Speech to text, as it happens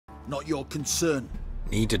Not your concern.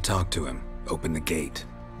 Need to talk to him. Open the gate.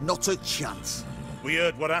 Not a chance. We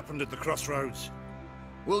heard what happened at the crossroads.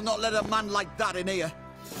 We'll not let a man like that in here.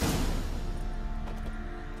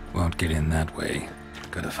 Won't get in that way.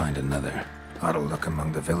 Gotta find another. Ought to look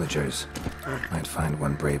among the villagers. Might find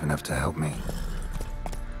one brave enough to help me.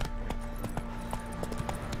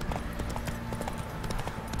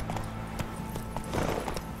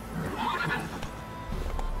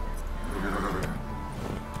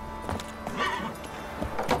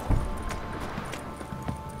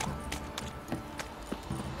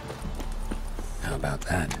 How about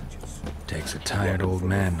that? Takes a tired old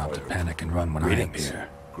man not to panic and run when I appear.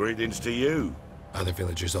 Greetings to you. Other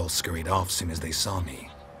villagers all scurried off soon as they saw me.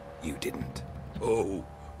 You didn't. Oh,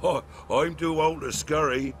 I'm too old to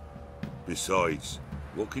scurry. Besides,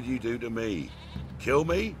 what could you do to me? Kill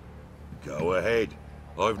me? Go ahead.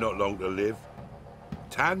 I've not long to live.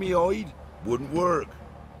 Tan me hide? Wouldn't work.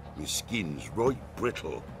 My skin's right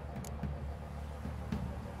brittle.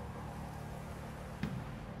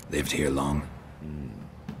 Lived here long?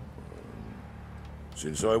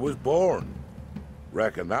 Since I was born.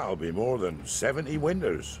 Reckon that'll be more than 70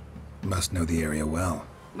 winters. Must know the area well.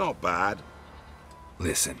 Not bad.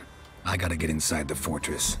 Listen, I gotta get inside the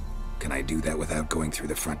fortress. Can I do that without going through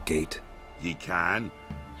the front gate? Ye can,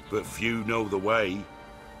 but few know the way.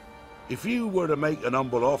 If you were to make an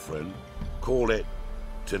humble offering, call it,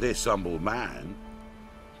 to this humble man,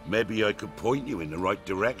 maybe I could point you in the right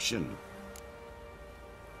direction.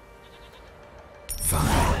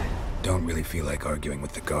 Fine. Don't really feel like arguing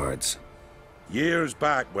with the guards. Years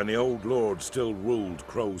back, when the old lord still ruled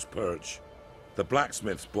Crow's Perch, the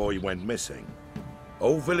blacksmith's boy went missing.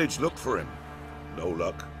 Whole village looked for him. No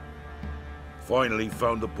luck. Finally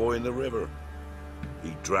found the boy in the river.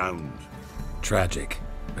 He drowned. Tragic.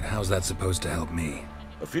 But how's that supposed to help me?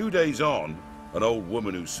 A few days on, an old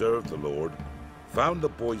woman who served the lord found the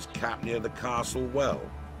boy's cap near the castle well.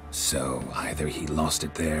 So, either he lost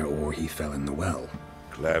it there or he fell in the well.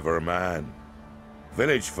 Clever man.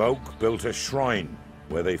 Village folk built a shrine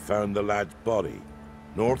where they found the lad's body,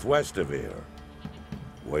 northwest of here.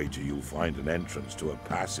 Wait till you find an entrance to a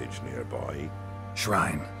passage nearby.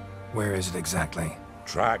 Shrine? Where is it exactly?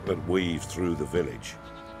 Track that weaves through the village.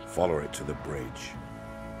 Follow it to the bridge.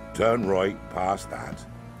 Turn right past that.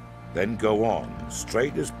 Then go on,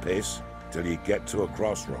 straight as piss, till you get to a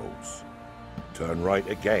crossroads. Turn right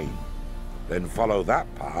again. Then follow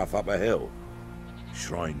that path up a hill.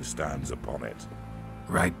 Shrine stands upon it.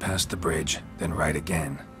 Right past the bridge, then right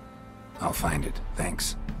again. I'll find it,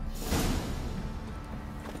 thanks.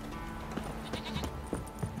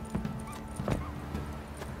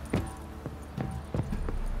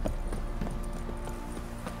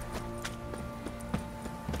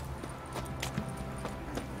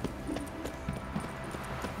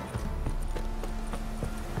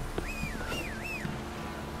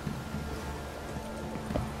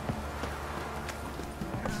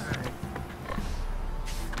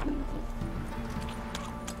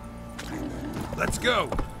 Let's go!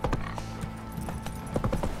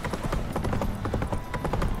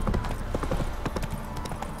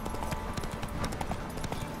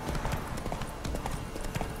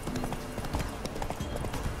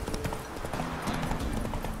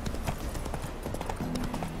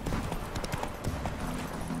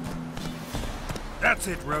 That's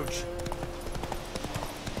it, Roach.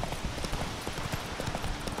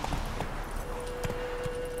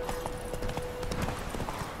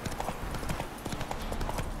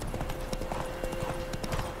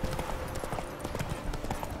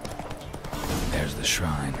 There's the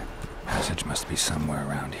shrine. Passage must be somewhere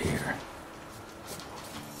around here.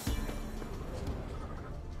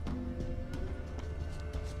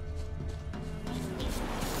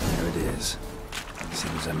 There it is.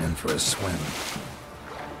 Seems I'm in for a swim.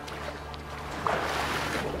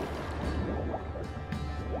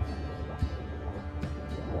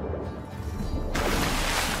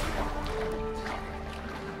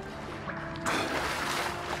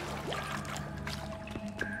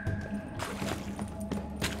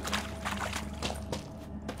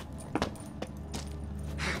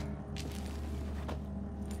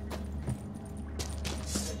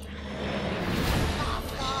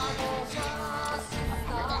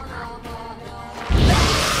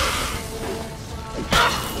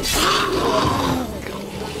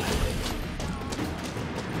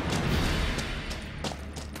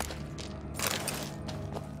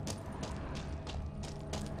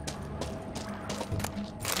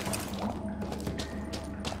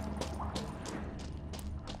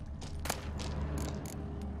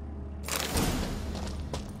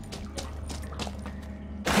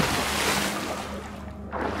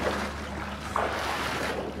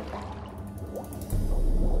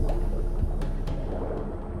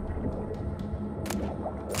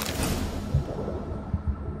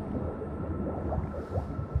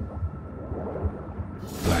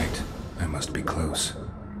 I must be close.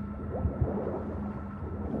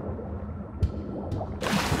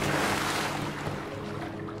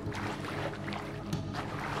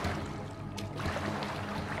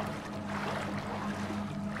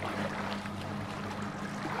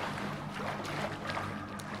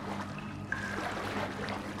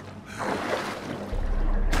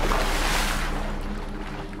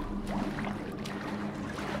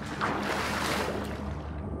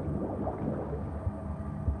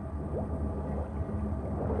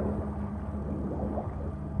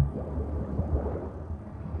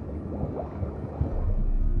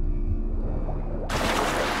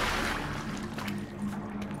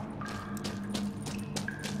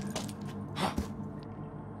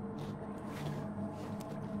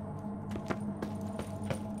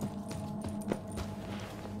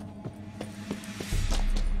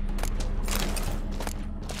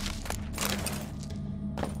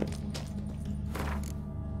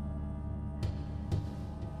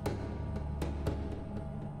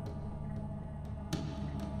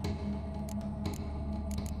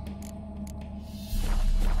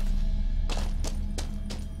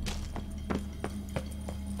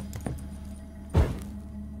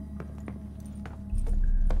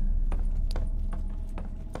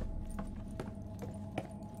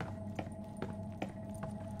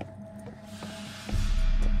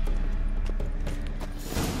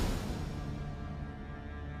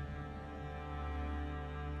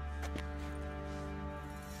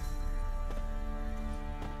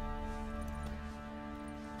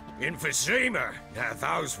 In Vizima, now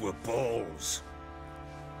those were balls.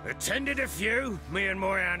 Attended a few, me and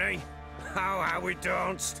my Annie. Oh, how we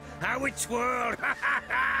danced, how we twirled, ha ha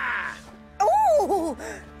ha! Ooh!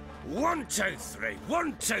 1, 2, 3,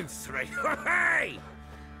 1, 2, 3, hey!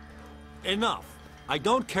 Enough. I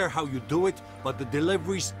don't care how you do it, but the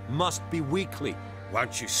deliveries must be weekly.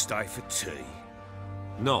 Won't you stay for tea?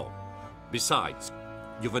 No. Besides,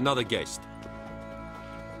 you've another guest.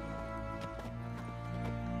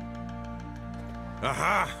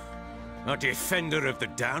 Aha! A defender of the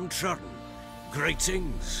downtrodden.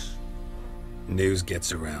 Greetings. News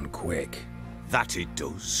gets around quick. That it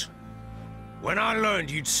does. When I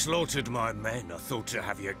learned you'd slaughtered my men, I thought to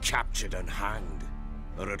have you captured and hanged.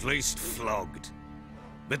 Or at least flogged.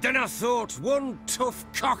 But then I thought, one tough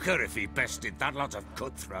cocker if he bested that lot of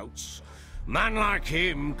cutthroats. Man like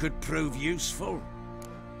him could prove useful.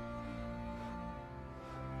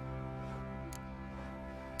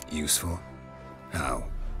 Useful? How?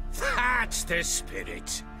 That's the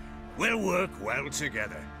spirit. We'll work well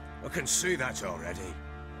together. I can see that already.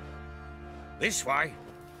 This way.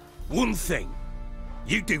 One thing.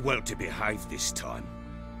 You do well to behave this time.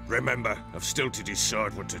 Remember, I've still to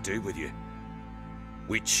decide what to do with you.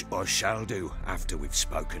 Which I shall do after we've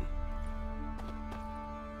spoken.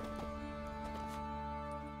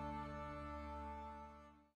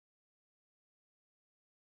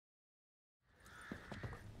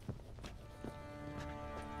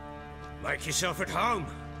 Make yourself at home.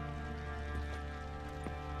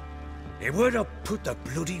 Hey, where'd I put the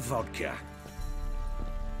bloody vodka?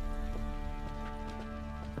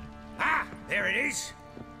 Ah, there it is.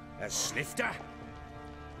 A snifter.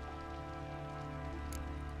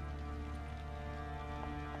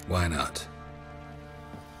 Why not?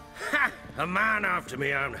 Ha! A man after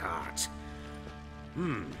my own heart.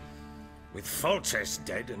 With Foltest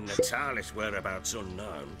dead and Natalis' whereabouts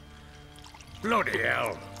unknown. Bloody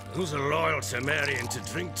hell. Who's loyal to Marion to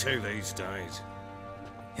drink to these days?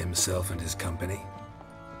 Himself and his company?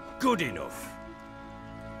 Good enough.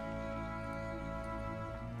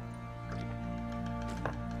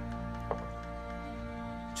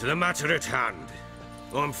 To the matter at hand.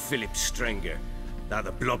 I'm Philip Strenger. Now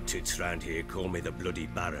the blobtits round here call me the Bloody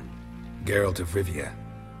Baron. Geralt of Rivia.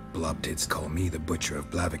 Blobtits call me the Butcher of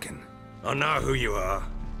Blaviken. I know who you are.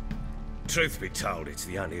 Truth be told, it's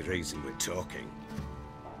the only reason we're talking.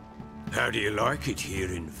 How do you like it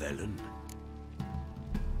here in Velen?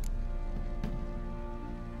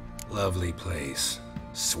 Lovely place.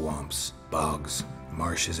 Swamps, bogs,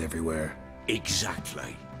 marshes everywhere.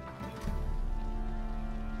 Exactly.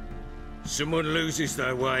 Someone loses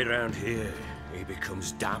their way around here, he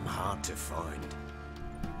becomes damn hard to find.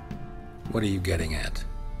 What are you getting at?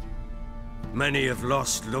 Many have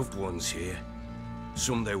lost loved ones here.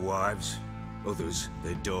 Some their wives, others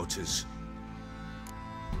their daughters.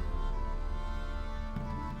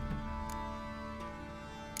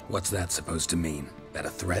 What's that supposed to mean? That a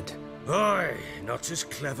threat? Aye, not as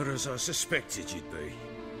clever as I suspected you'd be.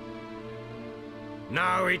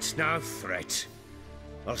 No, it's no threat.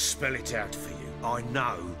 I'll spell it out for you. I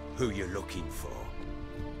know who you're looking for.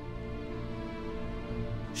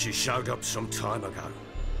 She showed up some time ago.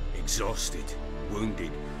 Exhausted,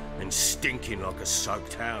 wounded, and stinking like a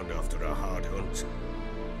soaked hound after a hard hunt.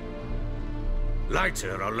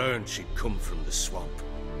 Later, I learned she'd come from the swamp.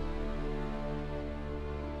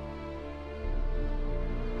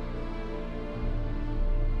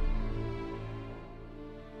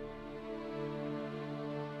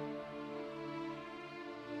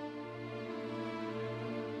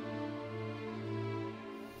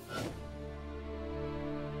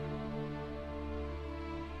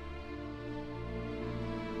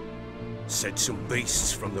 Said some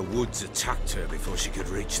beasts from the woods attacked her before she could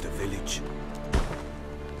reach the village.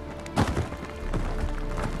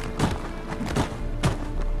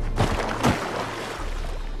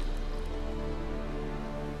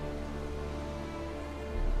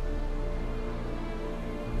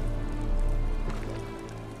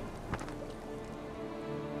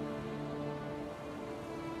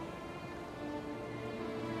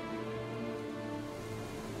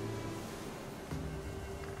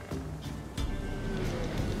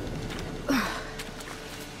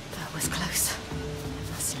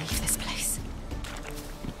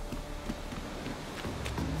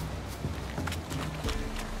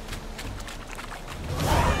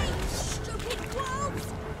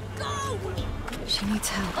 She needs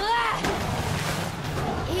help.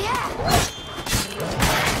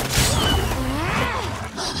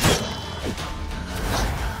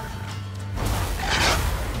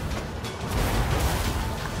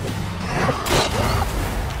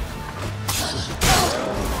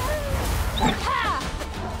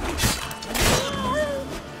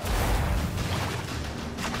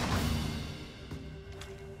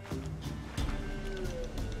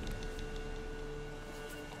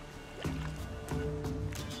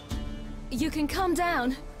 You can calm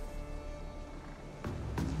down.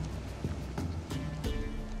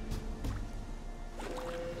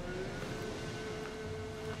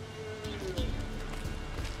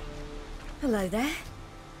 Hello there.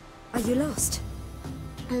 Are you lost?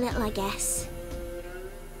 A little, I guess.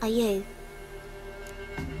 Are you?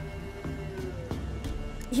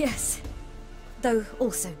 Yes. Though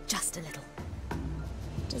also just a little.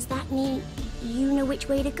 Does that mean you know which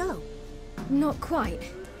way to go? Not quite.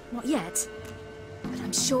 Not yet. But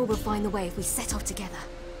I'm sure we'll find the way if we set off together.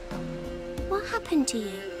 What happened to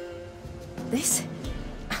you? This?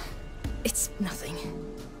 It's nothing.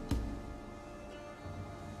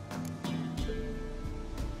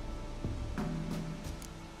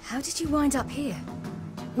 How did you wind up here?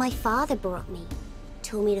 My father brought me.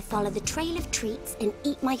 Told me to follow the trail of treats and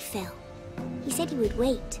eat my fill. He said he would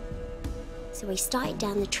wait. So I started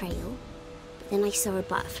down the trail, but then I saw a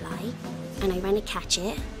butterfly, and I ran to catch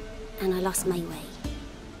it, and I lost my way.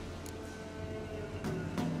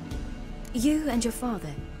 You and your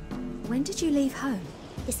father, when did you leave home?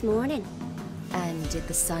 This morning, And did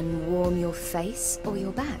the sun warm your face or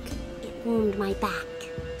your back? it warmed my back.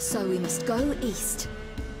 So we must go east.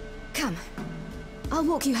 Come, I'll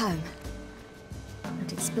walk you home.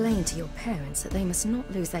 And explain to your parents that they must not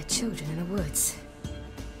lose their children in the woods.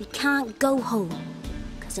 We can't go home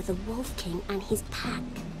because of the Wolf King and his pack.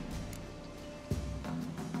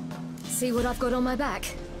 See what I've got on my back?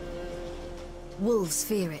 Wolves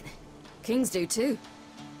fear it. Kings do too.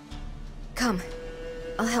 Come,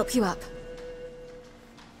 I'll help you up.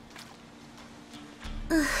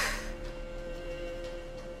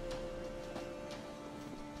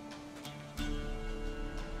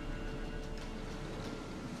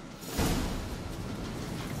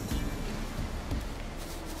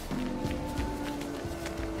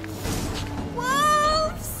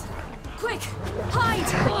 Wolves! Quick, hide!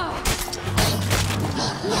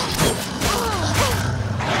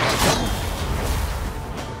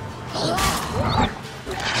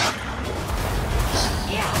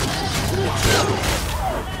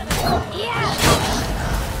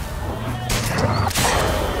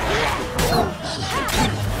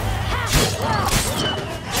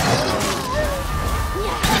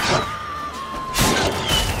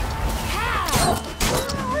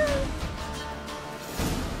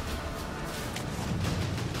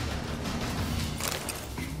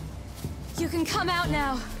 You can come out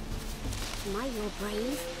now. My, you're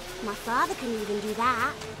brave. My father can even do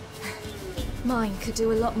that. Mine could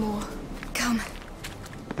do a lot more. Come.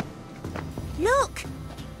 Look!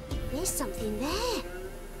 There's something there.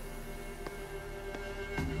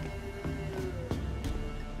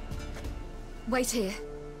 Wait here.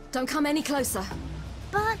 Don't come any closer.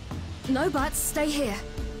 But No buts, stay here.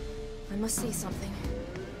 I must see something.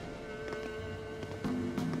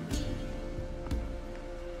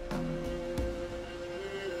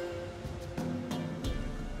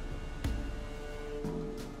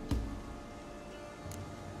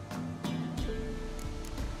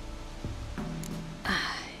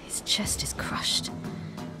 chest is crushed.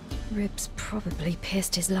 Ribs probably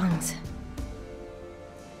pierced his lungs.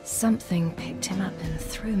 Something picked him up and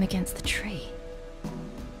threw him against the tree.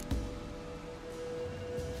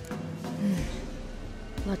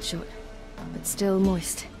 Bloodshot, but still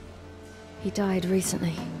moist. He died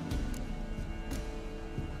recently.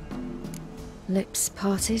 Lips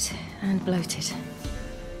parted and bloated.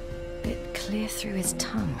 Bit clear through his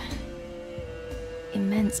tongue.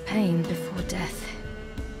 Immense pain before death.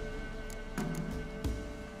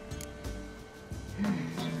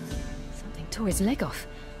 Something tore his leg off.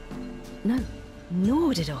 No,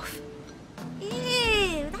 gnawed it off.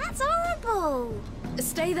 Ew, that's horrible!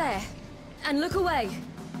 Stay there, and look away.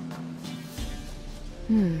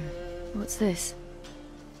 What's this?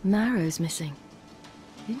 Marrow's missing.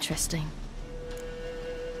 Interesting.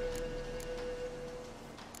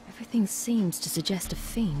 Everything seems to suggest a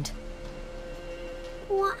fiend.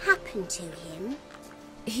 What happened to him?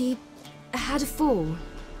 He had a fall.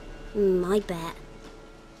 I bet.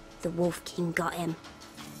 The Wolf King got him.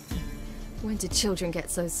 When did children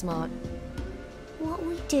get so smart? What will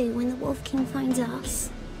we do when the Wolf King finds us?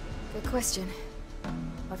 Good question.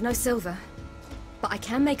 I've no silver, but I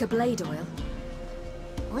can make a blade oil.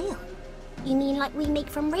 Oil? You mean like we make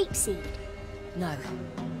from rapeseed? No,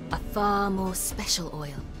 a far more special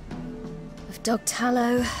oil. Of dog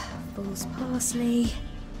tallow, bull's parsley,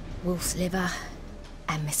 wolf's liver,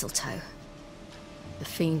 and mistletoe. The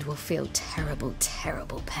fiend will feel terrible,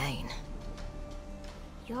 terrible pain.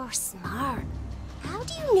 You're smart. How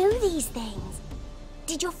do you know these things?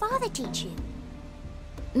 Did your father teach you?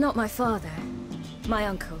 Not my father. My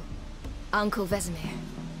uncle. Uncle Vesemir.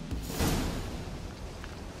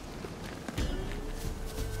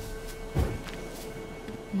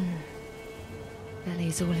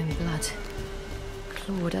 Belly's all in blood.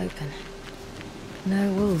 Clawed open.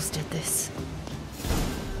 No wolves did this.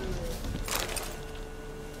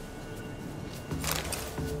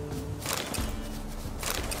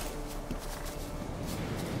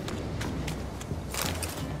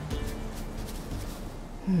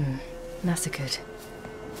 Massacred.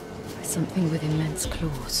 By something with immense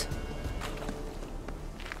claws.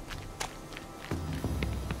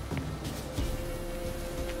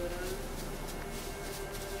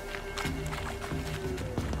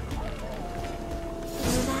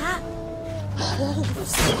 Hear that?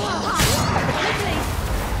 Wolves!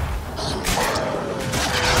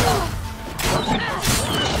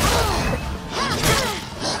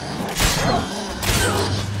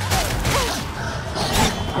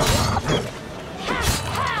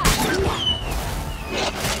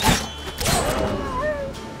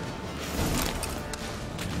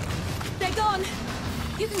 They're gone!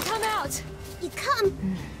 You can come out! You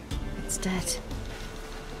come! It's dead.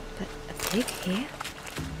 But a pig here?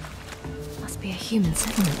 Must be a human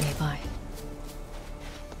settlement nearby.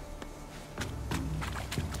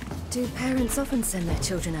 Do parents often send their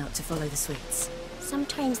children out to follow the sweets?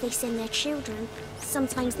 Sometimes they send their children,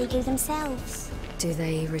 sometimes they go themselves. Do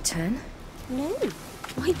they return? No,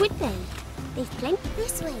 why would they? They've plenty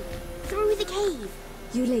this way, through the cave.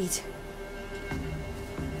 You lead.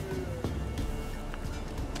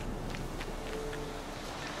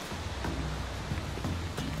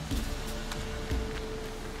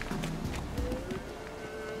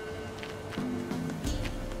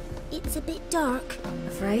 It's a bit dark.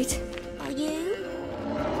 Afraid? Are you?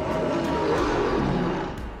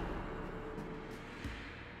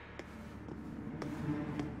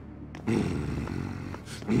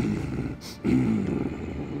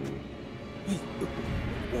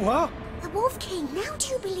 What? The Wolf King, now do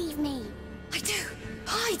you believe me? I do!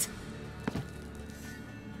 Hide!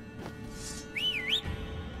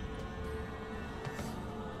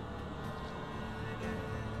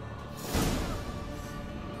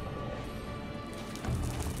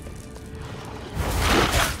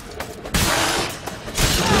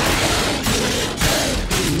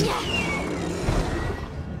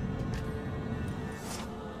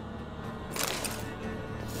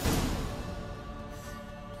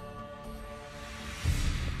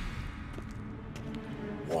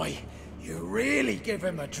 Why, you really give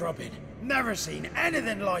him a drubbing. Never seen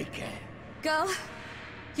anything like it. Girl,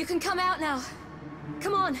 you can come out now.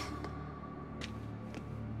 Come on.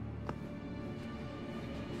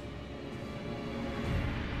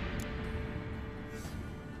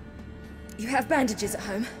 You have bandages at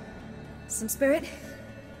home? Some spirit?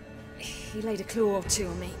 He laid a claw or two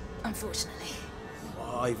on me, unfortunately.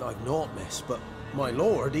 I've naught, miss, but my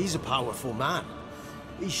lord, he's a powerful man.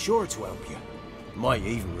 He's sure to help you. Might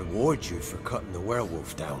even reward you for cutting the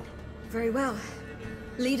werewolf down. Very well.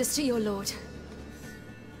 Lead us to your lord.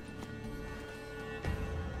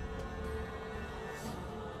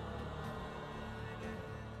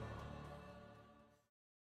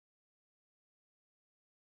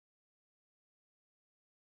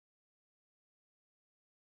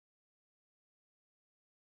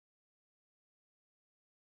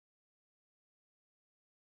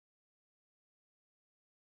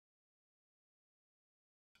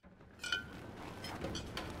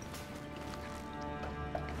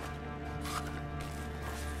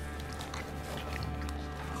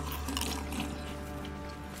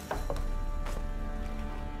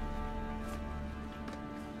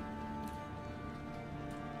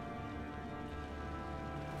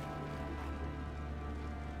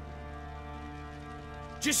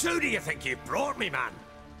 Just who do you think you brought me, man?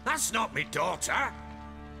 That's not me daughter.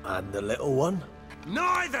 And the little one?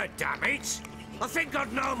 Neither, damn it! I think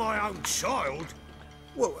I'd know my own child.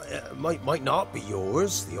 Well, might not be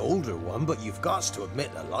yours, the older one, but you've got to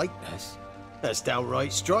admit the likeness. That's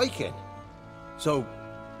downright striking. So,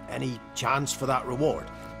 any chance for that reward?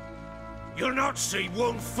 You'll not see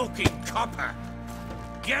one fucking copper.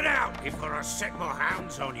 Get out before I set my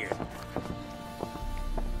hounds on you.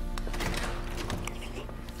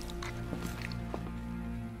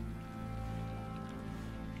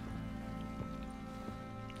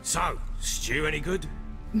 So, stew any good?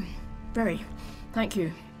 Very. Thank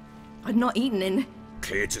you. I'd not eaten in...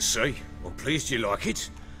 Clear to see. I'm pleased you like it.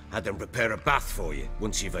 Had them prepare a bath for you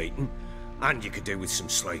once you've eaten, and you could do with some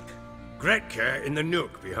sleep. Gretka in the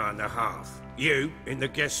nook behind the hearth. You in the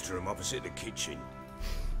guest room opposite the kitchen.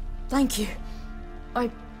 Thank you.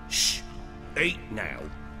 Shh. Eat now.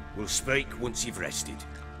 We'll speak once you've rested.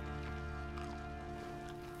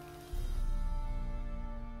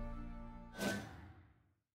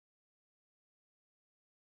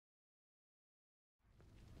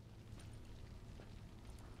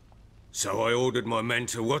 So I ordered my men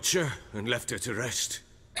to watch her and left her to rest.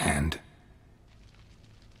 And?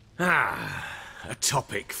 A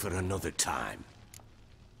topic for another time.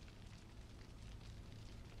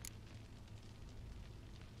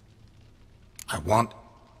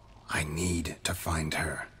 I need to find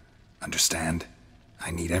her. Understand?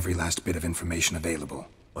 I need every last bit of information available.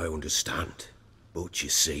 I understand. But you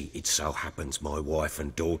see, it so happens my wife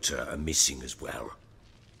and daughter are missing as well.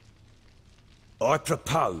 I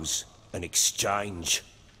propose an exchange.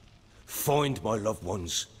 Find my loved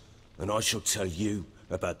ones, and I shall tell you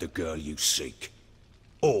about the girl you seek.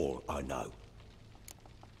 All I know.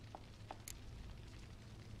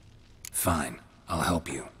 Fine. I'll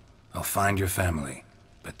help you. I'll find your family,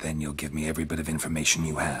 but then you'll give me every bit of information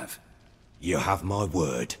you have. You have my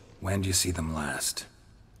word. When do you see them last?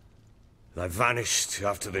 They vanished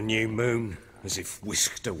after the new moon, as if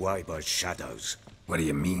whisked away by shadows. What do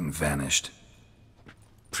you mean, vanished?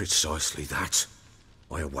 Precisely that.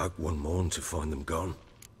 I awoke one morn to find them gone.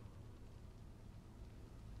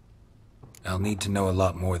 I'll need to know a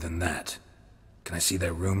lot more than that. Can I see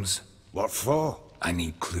their rooms? What for? I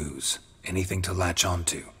need clues. Anything to latch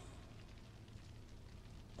onto.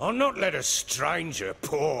 I'll not let a stranger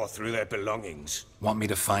pore through their belongings. Want me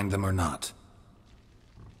to find them or not?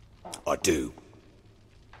 I do.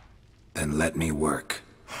 Then let me work.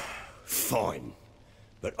 Fine.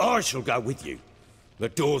 But I shall go with you. The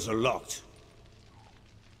doors are locked,